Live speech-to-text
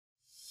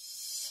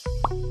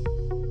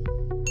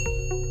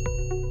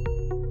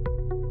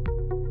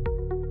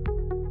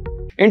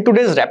In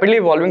today's rapidly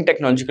evolving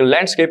technological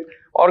landscape,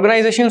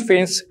 organizations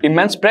face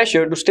immense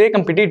pressure to stay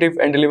competitive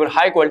and deliver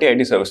high-quality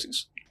IT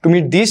services. To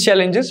meet these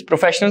challenges,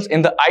 professionals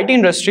in the IT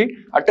industry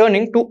are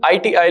turning to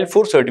ITIL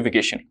for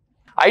certification.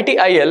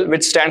 ITIL,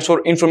 which stands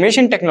for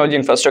Information Technology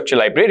Infrastructure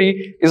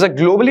Library, is a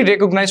globally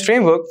recognized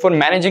framework for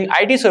managing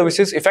IT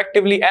services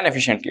effectively and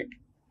efficiently.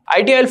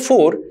 ITIL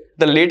 4,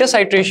 the latest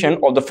iteration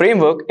of the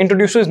framework,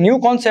 introduces new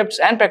concepts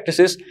and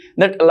practices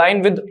that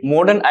align with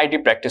modern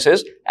IT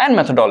practices and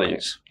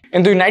methodologies.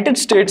 In the United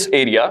States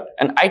area,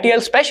 an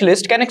ITIL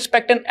specialist can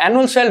expect an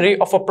annual salary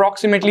of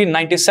approximately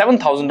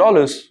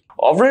 $97,000.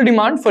 Overall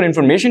demand for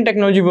information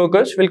technology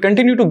workers will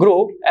continue to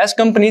grow as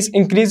companies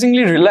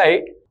increasingly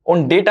rely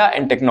on data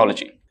and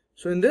technology.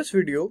 So in this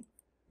video,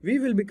 we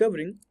will be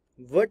covering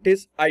what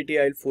is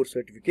ITIL 4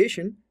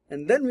 certification,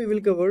 and then we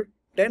will cover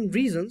 10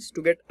 reasons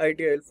to get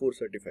ITIL 4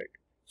 certified.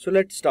 So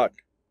let's start.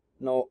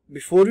 Now,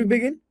 before we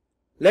begin,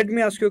 let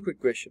me ask you a quick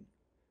question.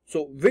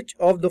 So which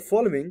of the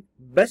following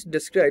best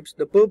describes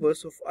the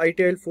purpose of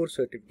ITIL 4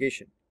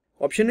 certification?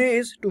 Option A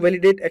is to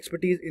validate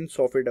expertise in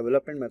software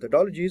development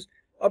methodologies.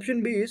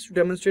 Option B is to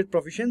demonstrate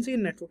proficiency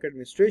in network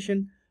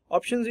administration.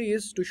 Option C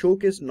is to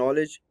showcase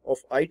knowledge of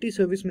IT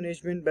service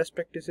management best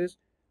practices.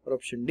 Or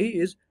option D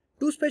is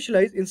to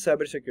specialize in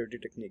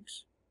cybersecurity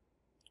techniques.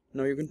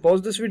 Now you can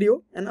pause this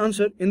video and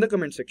answer in the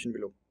comment section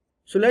below.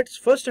 So let's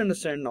first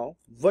understand now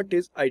what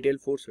is ITIL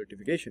 4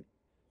 certification.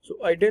 So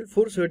ITIL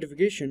 4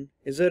 certification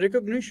is a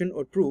recognition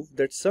or proof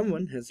that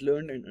someone has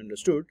learned and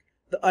understood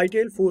the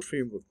ITIL 4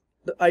 framework.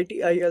 The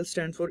ITIL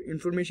stands for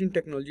Information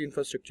Technology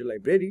Infrastructure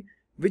Library,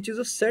 which is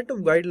a set of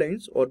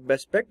guidelines or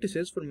best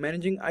practices for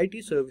managing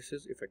IT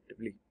services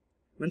effectively.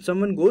 When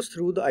someone goes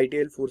through the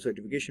ITIL 4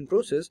 certification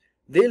process,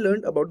 they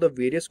learn about the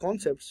various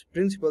concepts,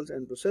 principles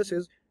and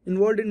processes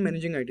involved in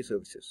managing IT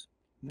services.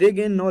 They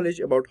gain knowledge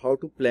about how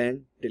to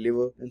plan,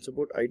 deliver and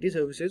support IT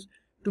services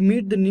to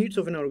meet the needs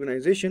of an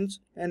organization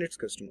and its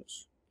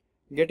customers.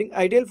 Getting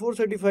ITIL 4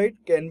 certified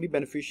can be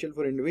beneficial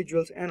for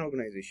individuals and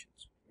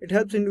organizations. It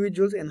helps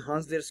individuals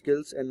enhance their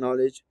skills and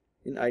knowledge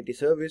in IT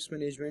service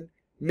management,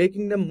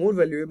 making them more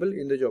valuable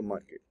in the job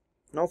market.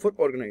 Now for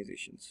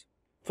organizations.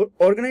 For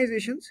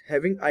organizations,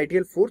 having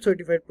ITIL 4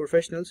 certified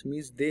professionals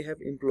means they have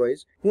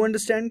employees who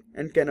understand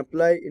and can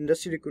apply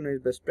industry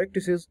recognized best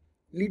practices,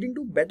 leading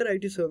to better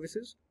IT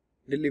services,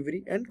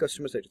 delivery and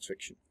customer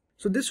satisfaction.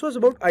 So this was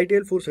about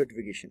ITIL 4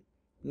 certification.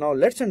 Now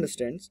let's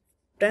understand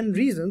 10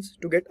 reasons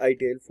to get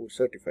ITIL 4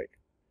 certified.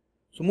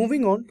 So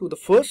moving on to the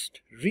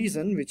first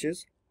reason, which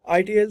is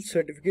ITIL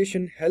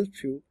certification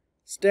helps you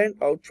stand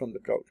out from the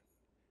crowd.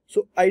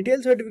 So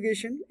ITIL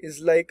certification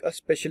is like a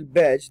special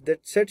badge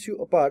that sets you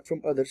apart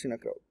from others in a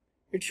crowd.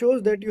 It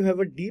shows that you have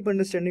a deep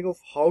understanding of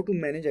how to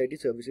manage IT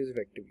services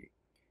effectively.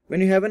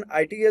 When you have an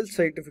ITIL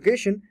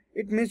certification,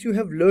 it means you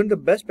have learned the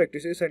best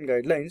practices and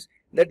guidelines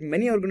that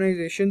many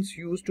organizations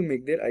use to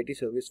make their IT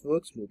service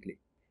work smoothly.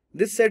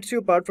 This sets you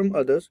apart from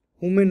others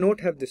who may not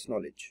have this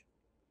knowledge.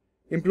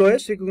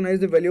 Employers recognize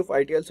the value of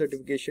ITIL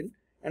certification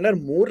and are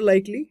more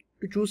likely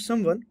to choose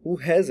someone who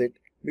has it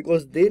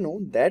because they know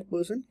that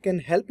person can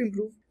help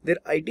improve their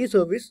IT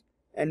service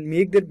and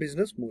make their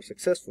business more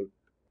successful.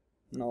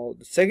 Now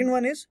the second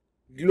one is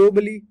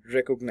globally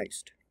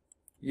recognized.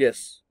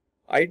 Yes,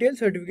 ITIL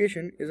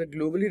certification is a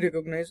globally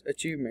recognized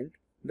achievement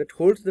that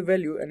holds the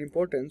value and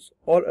importance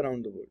all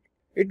around the world.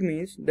 It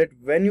means that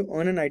when you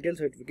earn an ITIL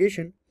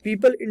certification,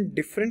 people in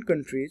different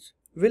countries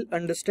will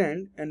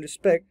understand and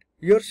respect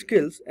your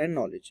skills and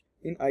knowledge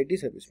in IT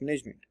service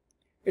management.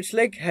 It's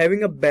like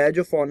having a badge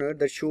of honor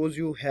that shows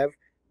you have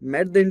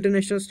met the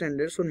international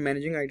standards for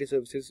managing IT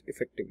services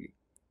effectively.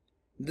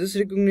 This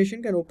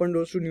recognition can open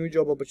doors to new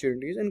job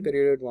opportunities and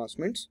career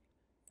advancements,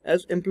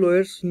 as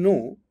employers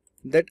know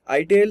that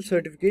ITIL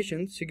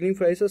certification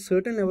signifies a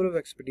certain level of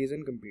expertise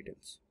and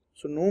competence.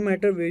 So no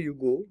matter where you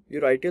go,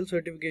 your ITIL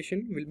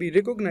certification will be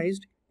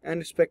recognized and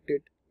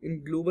respected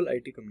in global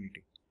IT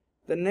community.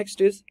 The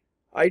next is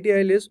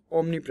ITIL is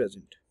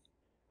omnipresent.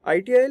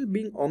 ITIL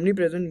being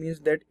omnipresent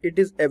means that it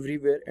is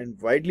everywhere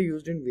and widely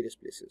used in various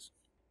places.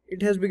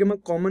 It has become a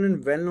common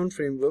and well-known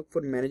framework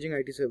for managing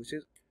IT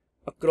services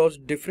across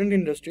different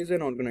industries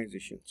and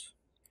organizations.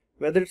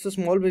 Whether it's a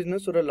small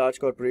business or a large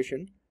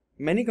corporation,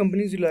 many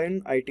companies rely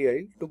on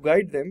ITIL to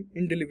guide them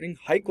in delivering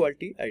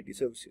high-quality IT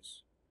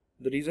services.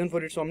 The reason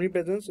for its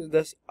omnipresence is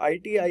that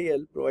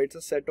ITIL provides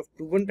a set of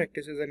proven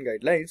practices and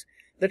guidelines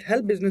that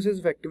help businesses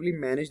effectively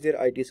manage their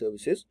IT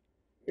services.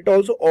 It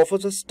also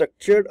offers a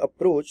structured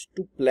approach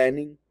to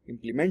planning,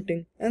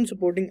 implementing, and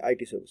supporting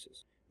IT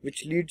services,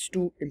 which leads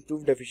to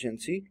improved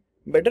efficiency,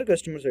 better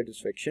customer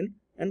satisfaction,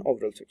 and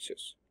overall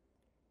success.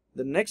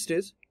 The next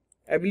is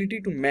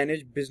ability to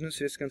manage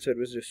business risk and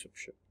service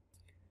disruption.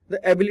 The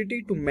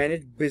ability to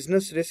manage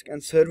business risk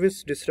and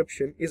service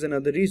disruption is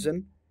another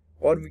reason,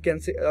 or we can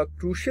say a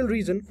crucial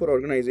reason for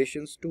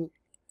organizations to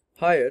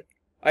hire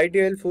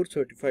ITIL 4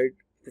 certified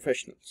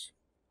professionals.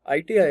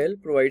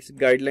 ITIL provides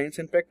guidelines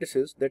and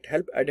practices that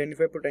help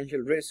identify potential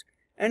risks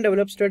and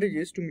develop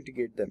strategies to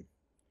mitigate them.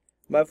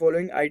 By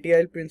following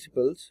ITIL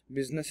principles,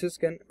 businesses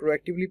can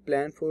proactively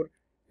plan for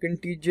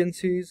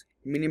contingencies,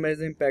 minimize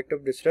the impact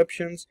of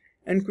disruptions,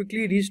 and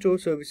quickly restore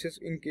services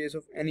in case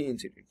of any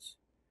incidents.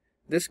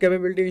 This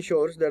capability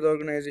ensures that the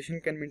organization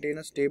can maintain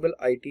a stable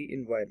IT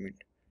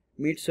environment,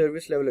 meet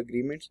service level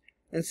agreements,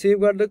 and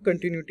safeguard the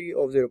continuity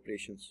of their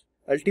operations,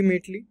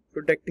 ultimately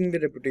protecting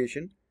their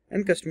reputation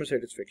and customer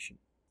satisfaction.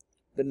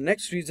 The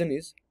next reason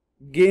is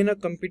gain a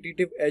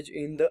competitive edge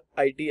in the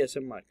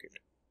ITSM market.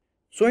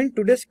 So in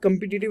today's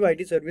competitive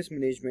IT service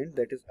management,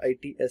 that is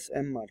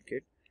ITSM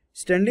market,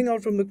 standing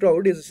out from the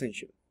crowd is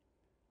essential.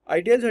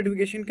 ITIL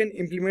certification can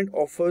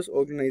offers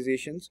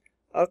organizations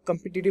a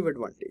competitive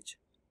advantage.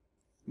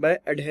 By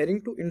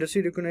adhering to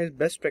industry recognized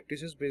best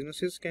practices,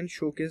 businesses can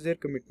showcase their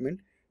commitment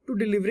to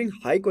delivering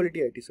high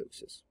quality IT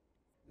services.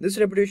 This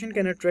reputation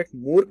can attract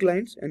more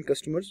clients and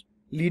customers,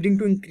 leading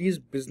to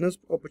increased business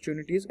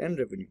opportunities and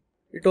revenue.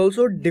 It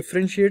also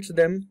differentiates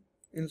them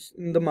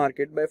in the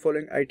market by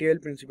following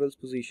ITIL principles,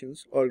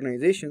 positions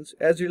organizations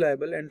as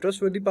reliable and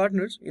trustworthy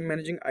partners in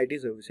managing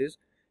IT services,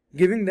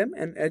 giving them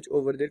an edge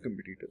over their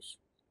competitors.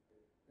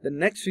 The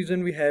next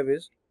reason we have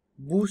is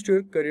boost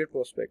your career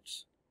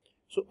prospects.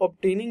 So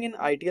obtaining an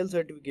ITIL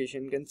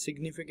certification can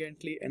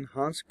significantly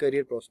enhance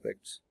career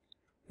prospects.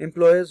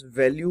 Employers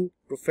value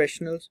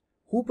professionals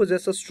who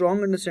possess a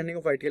strong understanding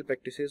of ITIL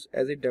practices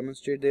as it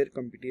demonstrates their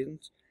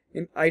competence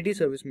in IT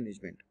service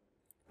management.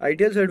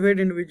 ITIL certified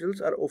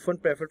individuals are often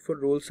preferred for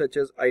roles such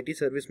as IT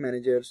service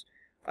managers,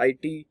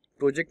 IT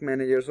project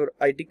managers, or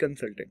IT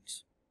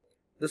consultants.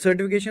 The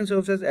certification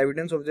serves as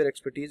evidence of their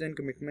expertise and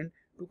commitment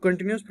to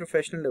continuous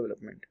professional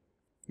development,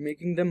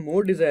 making them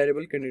more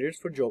desirable candidates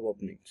for job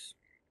openings.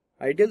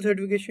 ITIL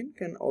certification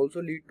can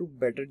also lead to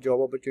better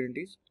job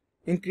opportunities,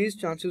 increased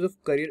chances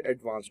of career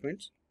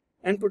advancements,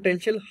 and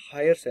potential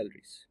higher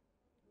salaries.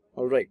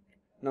 Alright,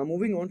 now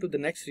moving on to the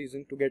next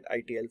reason to get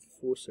ITIL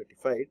 4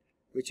 certified,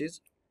 which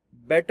is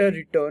better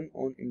return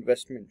on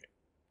investment.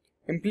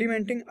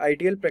 Implementing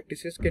ITIL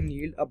practices can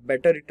yield a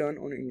better return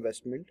on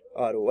investment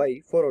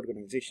 (ROI) for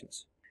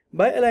organizations.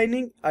 By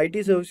aligning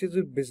IT services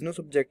with business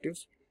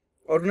objectives,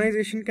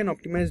 organizations can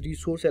optimize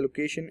resource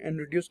allocation and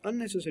reduce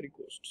unnecessary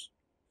costs.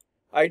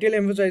 ITIL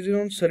emphasizes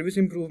on service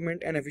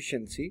improvement and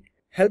efficiency,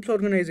 helps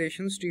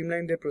organizations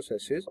streamline their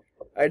processes,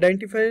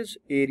 identifies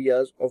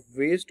areas of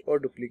waste or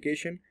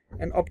duplication,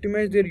 and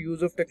optimize their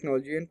use of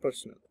technology and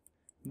personnel.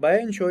 By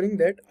ensuring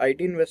that IT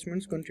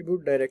investments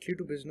contribute directly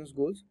to business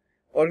goals,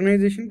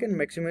 organizations can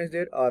maximize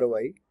their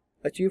ROI,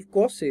 achieve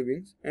cost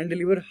savings, and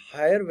deliver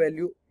higher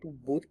value to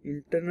both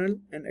internal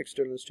and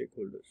external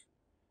stakeholders.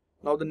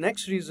 Now the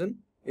next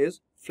reason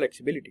is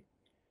flexibility.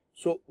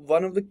 So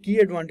one of the key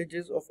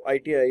advantages of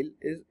ITIL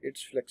is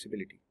its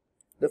flexibility.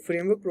 The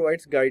framework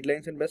provides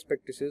guidelines and best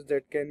practices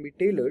that can be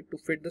tailored to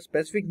fit the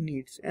specific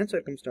needs and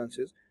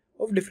circumstances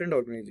of different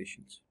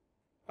organizations.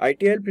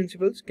 ITIL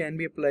principles can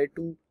be applied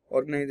to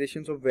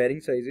organizations of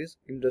varying sizes,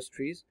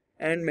 industries,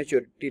 and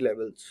maturity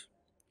levels.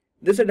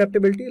 This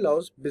adaptability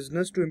allows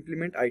business to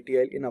implement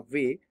ITIL in a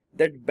way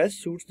that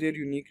best suits their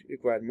unique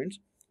requirements,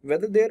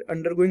 whether they are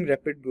undergoing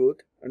rapid growth,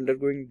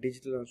 undergoing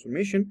digital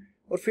transformation,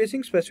 or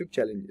facing specific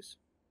challenges.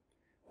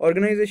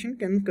 Organizations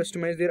can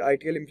customize their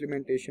ITIL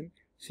implementation,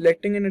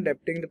 selecting and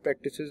adapting the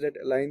practices that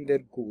align their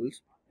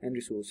goals and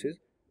resources,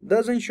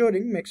 thus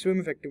ensuring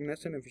maximum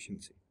effectiveness and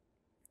efficiency.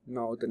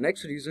 Now, the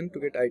next reason to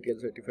get ITIL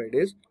certified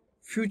is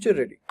future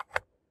ready.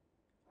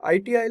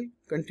 ITIL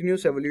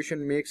continuous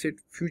evolution makes it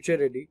future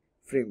ready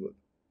framework.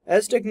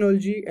 As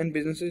technology and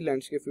businesses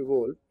landscape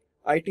evolve,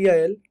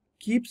 ITIL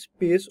keeps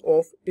pace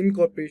of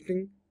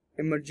incorporating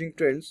emerging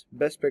trends,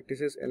 best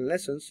practices, and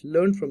lessons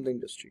learned from the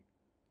industry.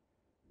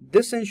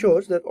 This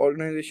ensures that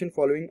organizations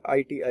following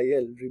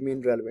ITIL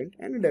remain relevant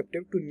and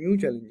adaptive to new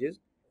challenges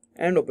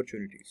and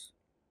opportunities.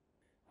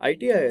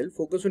 ITIL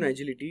focus on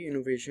agility,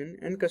 innovation,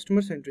 and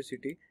customer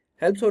centricity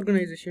helps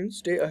organizations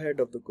stay ahead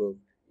of the curve,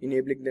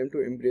 enabling them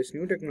to embrace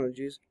new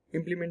technologies,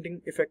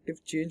 implementing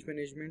effective change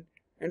management,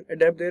 and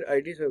adapt their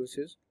IT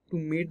services to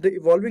meet the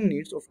evolving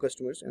needs of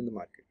customers and the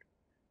market.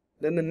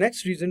 Then the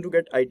next reason to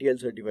get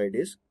ITIL certified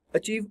is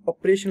achieve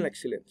operational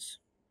excellence.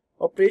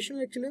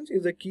 Operational excellence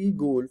is a key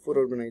goal for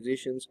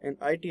organizations, and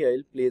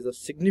ITIL plays a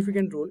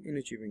significant role in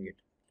achieving it.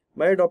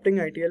 By adopting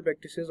ITIL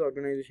practices,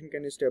 organizations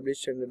can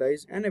establish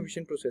standardized and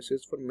efficient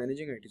processes for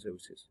managing IT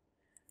services.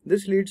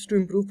 This leads to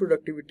improved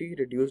productivity,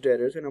 reduced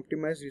errors, and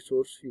optimized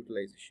resource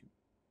utilization.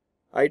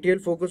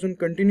 ITIL focus on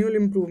continual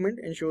improvement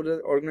ensures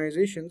that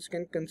organizations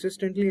can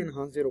consistently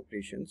enhance their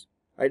operations,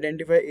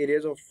 identify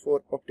areas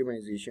for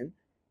optimization,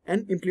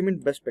 and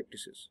implement best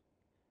practices.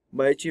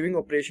 By achieving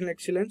operational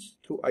excellence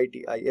through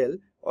ITIL,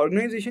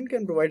 organizations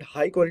can provide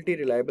high-quality,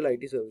 reliable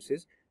IT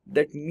services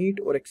that meet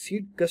or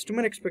exceed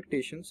customer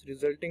expectations,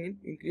 resulting in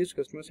increased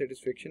customer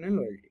satisfaction and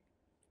loyalty.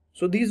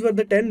 So these were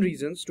the 10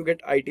 reasons to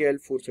get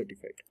ITIL 4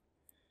 certified.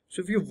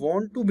 So if you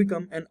want to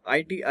become an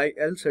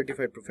ITIL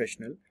certified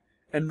professional,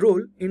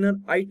 enroll in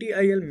an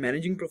ITIL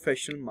Managing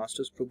Professional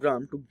Master's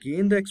Program to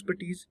gain the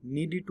expertise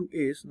needed to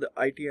ace the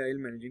ITIL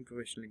Managing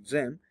Professional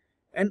exam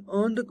and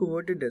earn the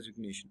coveted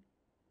designation.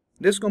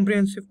 This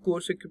comprehensive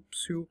course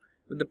equips you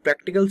with the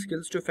practical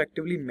skills to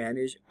effectively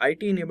manage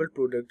IT-enabled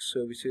products,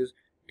 services,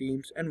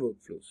 teams, and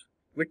workflows.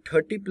 With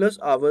 30 plus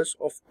hours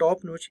of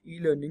top-notch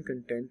e-learning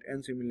content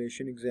and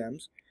simulation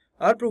exams,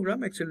 our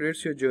program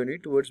accelerates your journey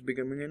towards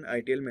becoming an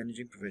ITIL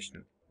managing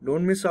professional.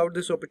 Don't miss out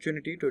this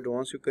opportunity to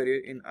advance your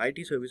career in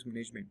IT service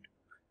management.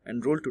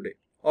 Enroll today.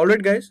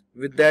 Alright guys,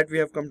 with that we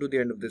have come to the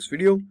end of this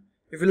video.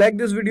 If you like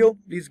this video,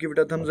 please give it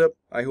a thumbs up.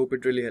 I hope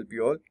it really helped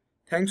you all.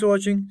 Thanks for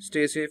watching,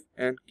 stay safe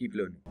and keep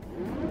learning.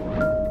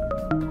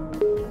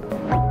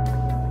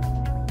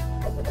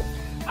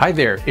 Hi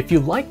there, if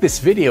you like this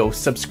video,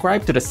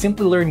 subscribe to the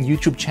Simplilearn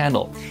YouTube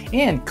channel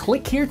and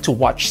click here to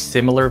watch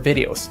similar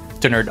videos.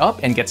 To nerd up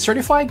and get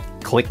certified,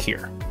 click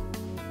here.